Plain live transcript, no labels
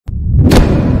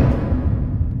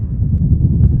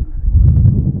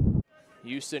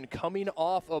Houston coming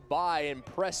off a bye,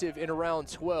 impressive in round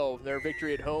 12. Their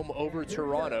victory at home over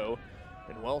Toronto.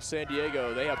 And well, San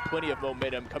Diego, they have plenty of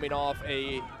momentum coming off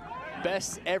a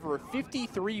best ever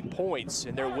 53 points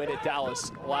in their win at Dallas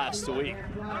last week.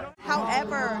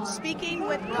 However, speaking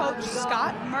with Coach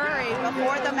Scott Murray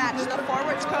before the match, the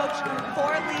forwards coach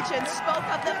for Legion spoke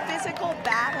of the physical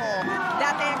battle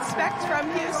that they expect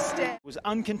from Houston. It was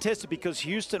uncontested because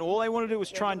Houston, all they wanted to do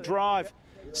was try and drive,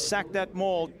 sack that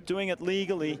maul, doing it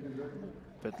legally.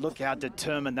 But look how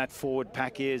determined that forward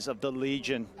pack is of the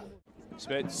Legion.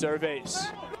 Smith surveys.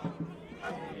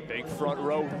 Big front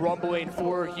row rumbling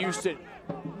for Houston.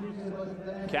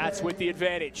 Cats with the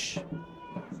advantage.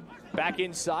 Back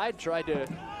inside, tried to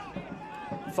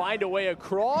find a way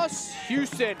across.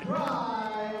 Houston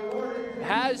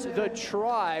has the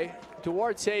try.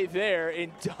 Duarte there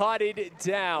and dotted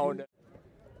down.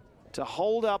 To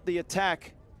hold up the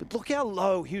attack, but look how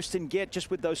low Houston get just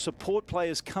with those support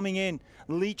players coming in,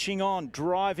 leeching on,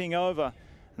 driving over.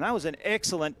 And that was an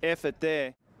excellent effort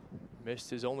there.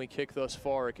 Missed his only kick thus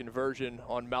far, a conversion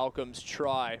on Malcolm's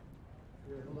try.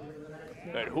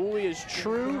 But Hooley is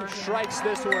true, strikes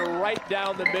this one right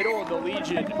down the middle of the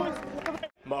Legion.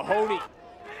 Mahoney,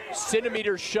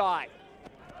 centimeters shy.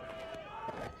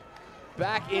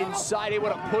 Back inside, able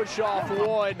to push off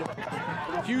one.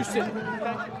 Houston,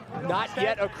 not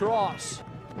yet across.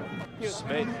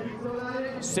 Smith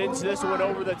sends this one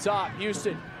over the top.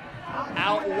 Houston,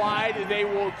 out wide they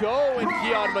will go, and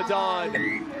Keon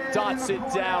Madon dots it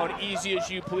down, easy as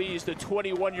you please, the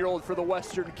 21-year-old for the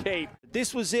Western Cape.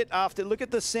 This was it after, look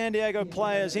at the San Diego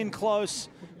players in close,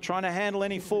 trying to handle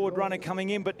any forward runner coming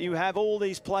in, but you have all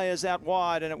these players out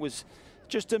wide, and it was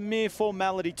just a mere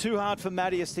formality. Too hard for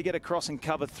Mattias to get across and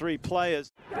cover three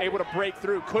players. Able to break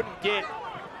through, couldn't get,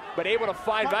 but able to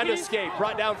find Van de Scape,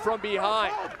 brought down from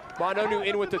behind. Mononu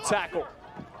in with the tackle.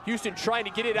 Houston trying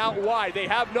to get it out wide. They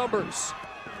have numbers.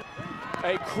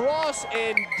 A cross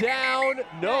and down.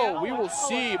 No, we will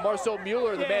see Marcel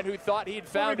Mueller, the man who thought he'd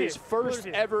found his first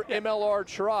ever MLR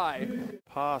try.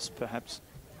 Pass, perhaps.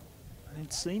 I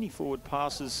didn't see any forward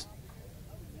passes.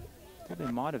 I thought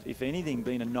there might have, if anything,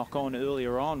 been a knock-on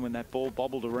earlier on when that ball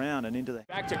bobbled around and into the...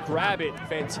 Back to grab it.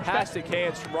 Fantastic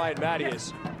hands from Ryan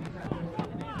Mattias.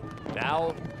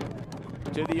 Now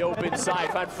to the open side.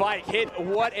 Van Fyke hit.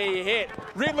 What a hit.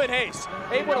 Ridlin Hayes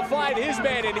able to find his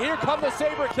man, and here come the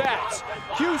SaberCats.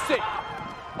 Houston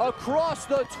across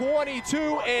the 22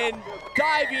 and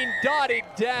diving, dotted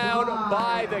down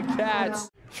by the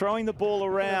Cats. Throwing the ball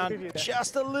around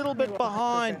just a little bit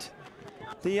behind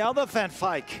the other Van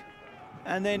Fyke.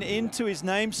 And then into his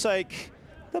namesake,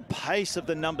 the pace of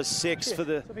the number 6 for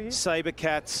the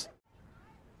SaberCats.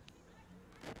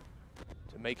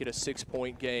 Make it a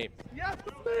 6-point game.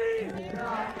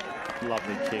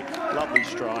 Lovely kick, lovely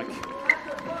strike.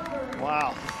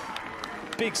 Wow.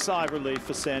 Big sigh of relief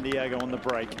for San Diego on the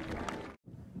break.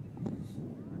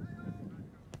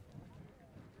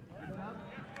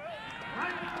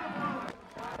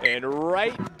 And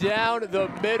right down the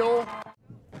middle.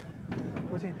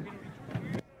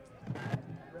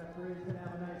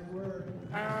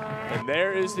 And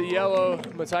there is the yellow.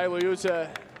 Matai Liuta,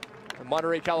 a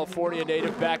Monterey, California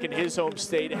native, back in his home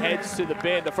state, heads to the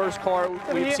bin. The first card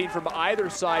we've seen from either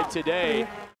side today.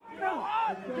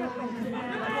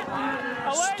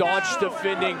 Staunch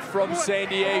defending from San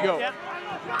Diego.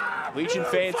 Legion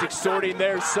fans exhorting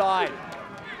their side.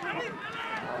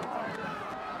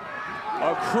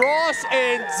 Across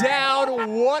and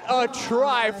down, what a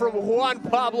try from Juan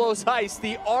Pablo Heist,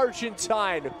 the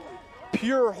Argentine.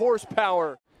 Pure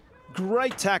horsepower.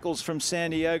 Great tackles from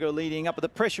San Diego leading up, but the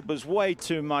pressure was way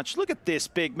too much. Look at this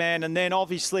big man, and then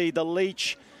obviously the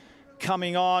leech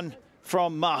coming on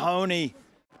from Mahoney.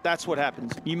 That's what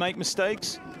happens. You make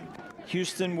mistakes,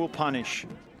 Houston will punish.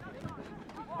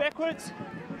 Backwards.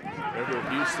 Remember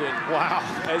Houston. Wow.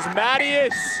 As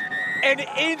Mattias, an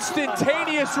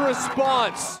instantaneous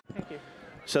response. Thank you.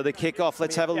 So the kickoff,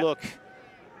 let's have a look.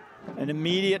 An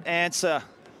immediate answer.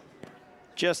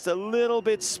 Just a little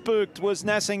bit spooked was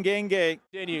Nasangenge.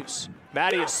 Continues.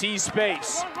 Mattias sees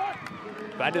space.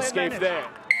 Van de Scape there.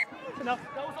 Enough.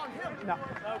 That was on him. No.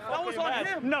 That was on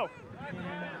him. No.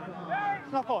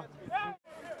 It's not fine.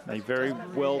 May very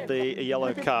well be a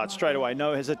yellow card straight away.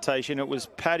 No hesitation. It was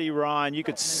Paddy Ryan. You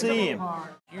could see him.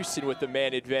 Houston with the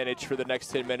man advantage for the next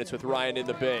 10 minutes with Ryan in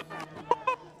the bin.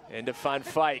 And to Van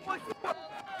Fyke.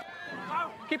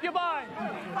 Keep your bind.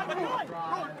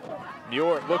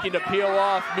 Muir looking to peel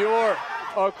off. Muir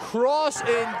across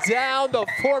and down, the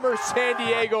former San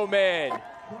Diego man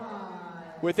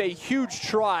with a huge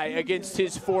try against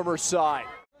his former side.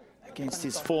 Against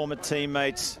his former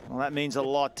teammates. Well, that means a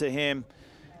lot to him.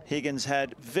 Higgins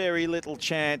had very little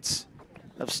chance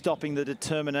of stopping the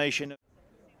determination.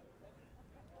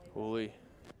 Hooley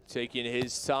taking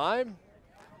his time.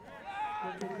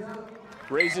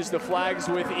 Raises the flags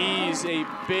with ease. A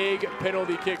big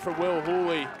penalty kick for Will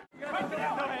Hooley.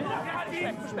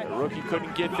 The rookie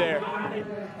couldn't get there.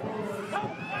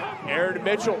 Aaron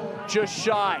Mitchell just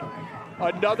shy.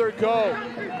 Another go.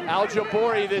 Al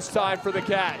Jabori this time for the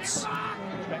Cats.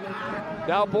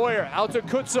 Now Boyer out to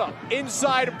Kutza.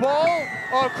 Inside ball,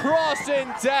 across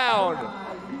and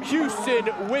down. Houston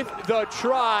with the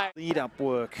try. Lead-up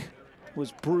work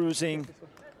was bruising.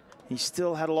 He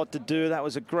still had a lot to do. That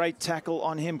was a great tackle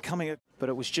on him coming, but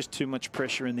it was just too much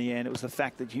pressure in the end. It was the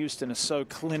fact that Houston is so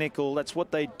clinical. That's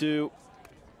what they do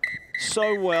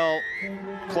so well,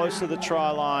 close to the try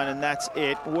line, and that's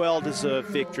it. Well-deserved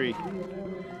victory.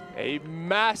 A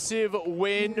massive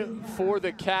win for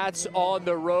the Cats on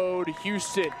the road.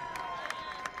 Houston,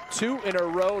 2 in a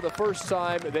row. The first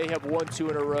time they have won 2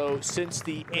 in a row since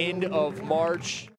the end of March.